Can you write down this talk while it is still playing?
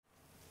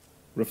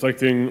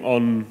reflecting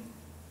on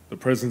the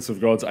presence of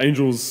God's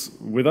angels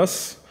with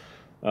us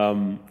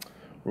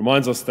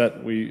reminds us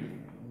that we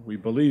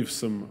believe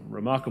some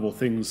remarkable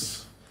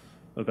things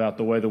about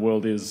the way the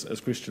world is as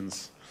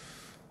Christians.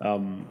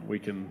 We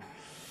can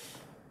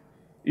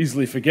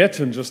easily forget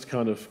and just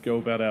kind of go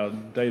about our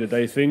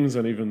day-to-day things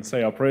and even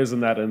say our prayers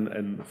in that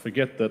and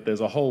forget that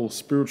there's a whole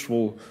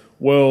spiritual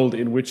world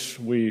in which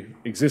we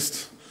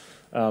exist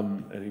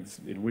and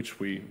in which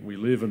we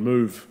live and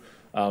move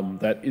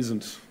that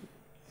isn't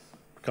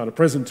kind of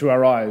present to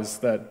our eyes,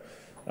 that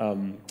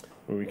when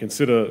we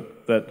consider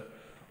that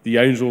the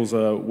angels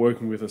are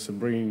working with us and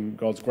bringing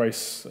God's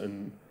grace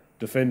and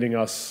defending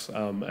us,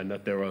 and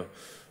that there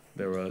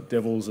are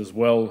devils as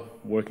well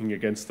working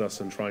against us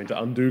and trying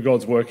to undo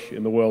God's work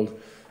in the world.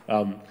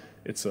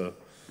 It's a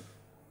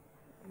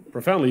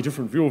profoundly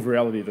different view of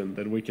reality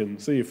than we can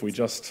see if we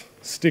just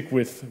stick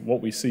with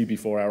what we see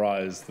before our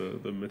eyes,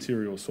 the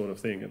material sort of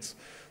thing.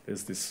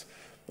 There's this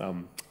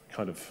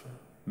kind of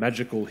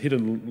magical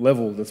hidden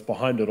level that's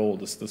behind it all,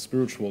 the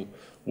spiritual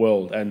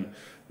world. And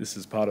this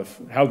is part of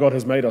how God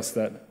has made us,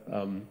 that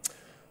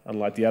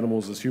unlike the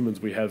animals, as humans,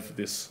 we have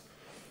this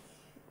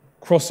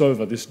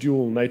crossover, this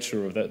dual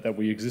nature of that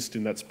we exist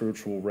in that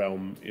spiritual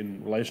realm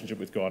in relationship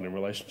with God and in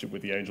relationship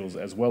with the angels,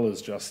 as well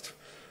as just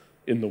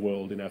in the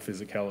world, in our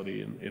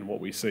physicality, in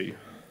what we see.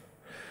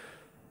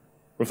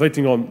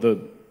 Reflecting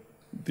on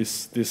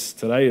this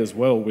today as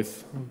well,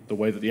 with the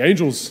way that the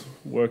angels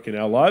work in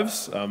our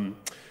lives,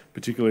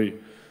 particularly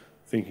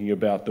thinking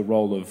about the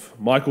role of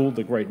Michael,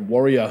 the great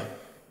warrior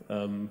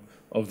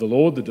of the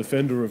Lord, the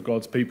defender of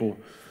God's people.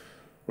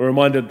 We're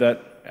reminded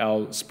that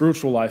our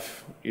spiritual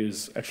life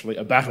is actually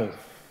a battle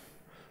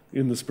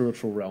in the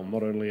spiritual realm,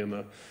 not only in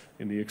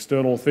the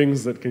external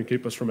things that can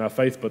keep us from our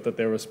faith, but that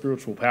there are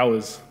spiritual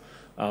powers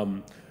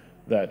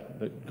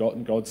that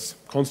God's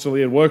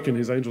constantly at work, and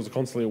his angels are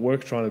constantly at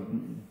work trying to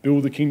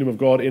build the kingdom of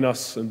God in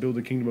us and build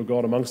the kingdom of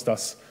God amongst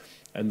us,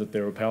 and that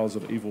there are powers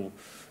of evil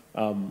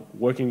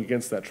working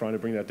against that, trying to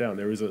bring that down.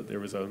 There is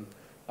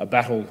a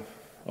battle,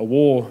 a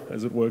war,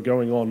 as it were,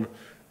 going on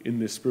in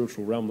this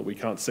spiritual realm that we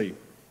can't see.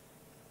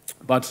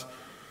 But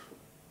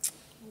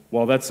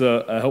while that's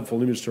a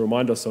helpful image to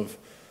remind us of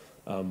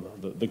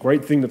the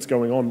great thing that's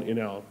going on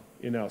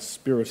in our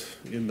spirit,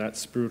 in that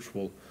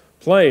spiritual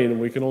plane,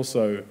 we can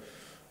also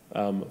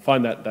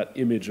find that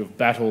image of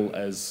battle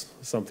as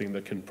something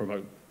that can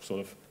promote sort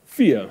of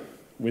fear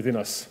within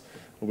us,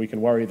 where we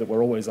can worry that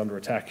we're always under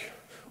attack,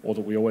 or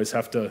that we always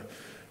have to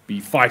be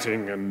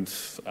fighting and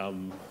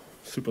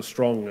super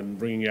strong and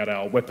bringing out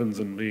our weapons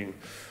and being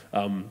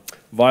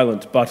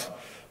violent. But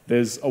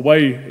there's a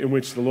way in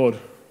which the Lord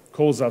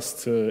calls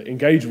us to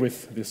engage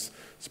with this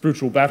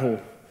spiritual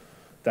battle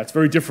that's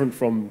very different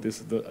from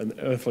an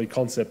earthly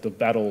concept of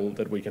battle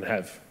that we can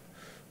have.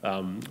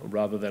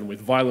 Rather than with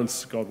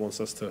violence, God wants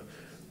us to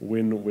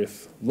win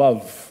with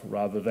love,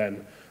 rather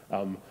than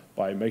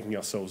by making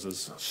ourselves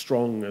as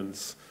strong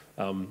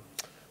and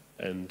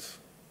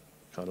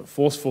kind of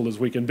forceful as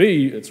we can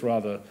be. It's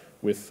rather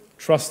with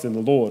trust in the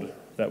Lord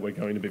that we're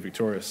going to be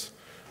victorious.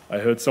 I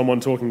heard someone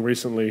talking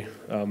recently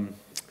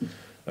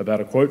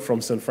about a quote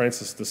from St.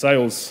 Francis de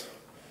Sales,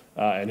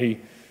 and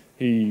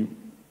he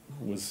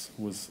was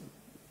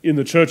in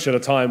the church at a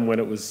time when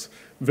it was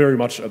very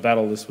much a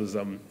battle. This was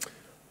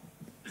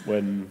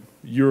when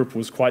Europe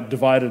was quite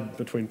divided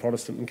between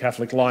Protestant and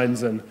Catholic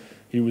lines, and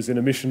he was in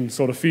a mission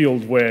sort of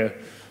field where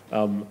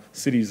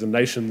cities and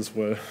nations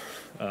were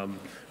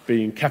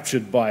being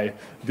captured by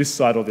this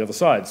side or the other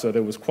side. So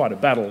there was quite a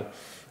battle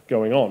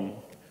going on.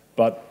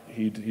 But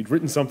he'd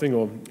written something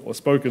or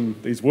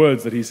spoken these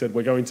words that he said,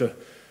 we're going to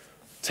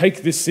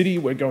take this city,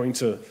 we're going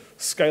to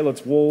scale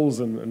its walls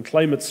and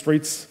claim its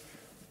streets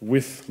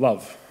with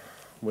love.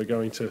 We're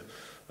going to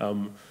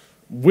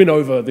win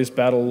over this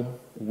battle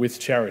with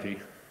charity.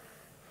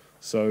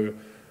 So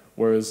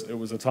whereas it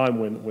was a time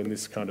when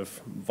this kind of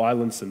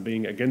violence and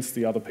being against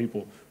the other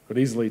people could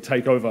easily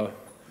take over,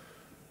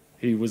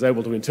 he was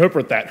able to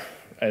interpret that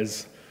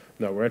as,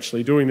 no, we're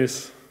actually doing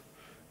this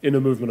in a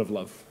movement of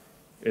love.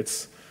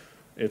 It's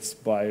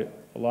by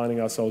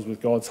aligning ourselves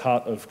with God's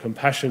heart of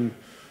compassion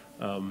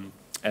and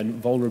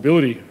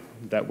vulnerability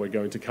that we're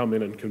going to come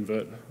in and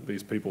convert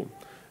these people.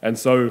 And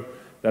so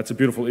that's a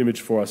beautiful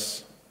image for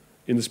us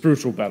in the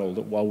spiritual battle,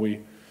 that while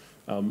we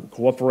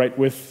cooperate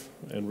with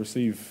and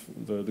receive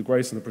the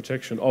grace and the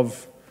protection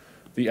of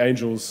the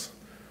angels,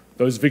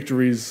 those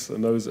victories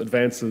and those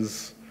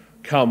advances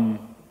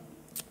come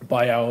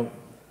by our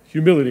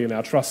humility and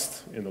our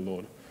trust in the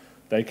Lord.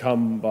 They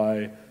come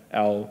by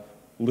our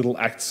little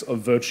acts of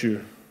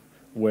virtue,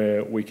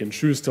 where we can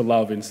choose to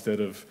love instead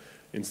of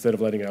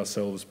letting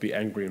ourselves be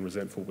angry and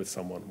resentful with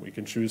someone. We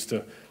can choose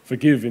to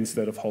forgive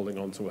instead of holding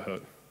on to a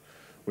hurt.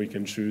 We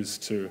can choose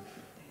to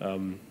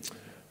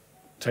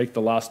take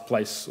the last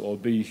place or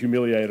be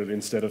humiliated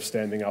instead of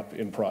standing up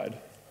in pride.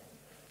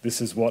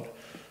 This is what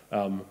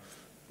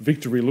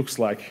victory looks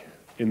like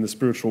in the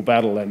spiritual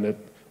battle, and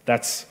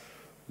that's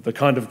the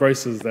kind of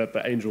graces that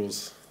the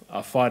angels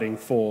are fighting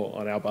for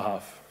on our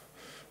behalf.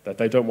 that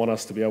they don't want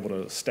us to be able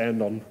to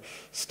stand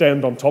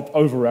on top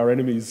over our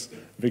enemies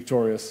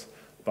victorious,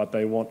 but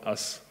they want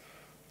us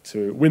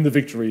to win the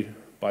victory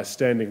by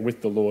standing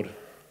with the Lord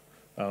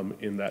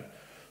in that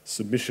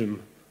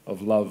submission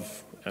of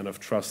love and of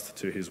trust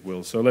to his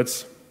will. So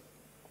let's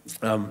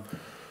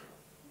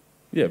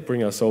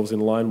bring ourselves in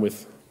line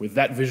with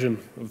that vision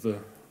of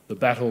the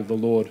battle the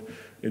Lord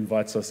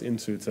invites us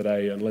into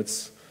today, and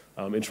let's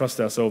entrust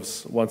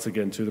ourselves once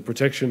again to the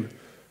protection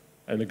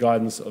and the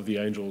guidance of the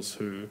angels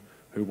who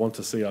want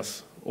to see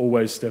us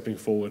always stepping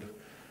forward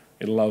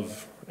in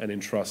love and in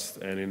trust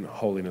and in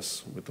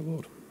holiness with the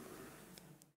Lord.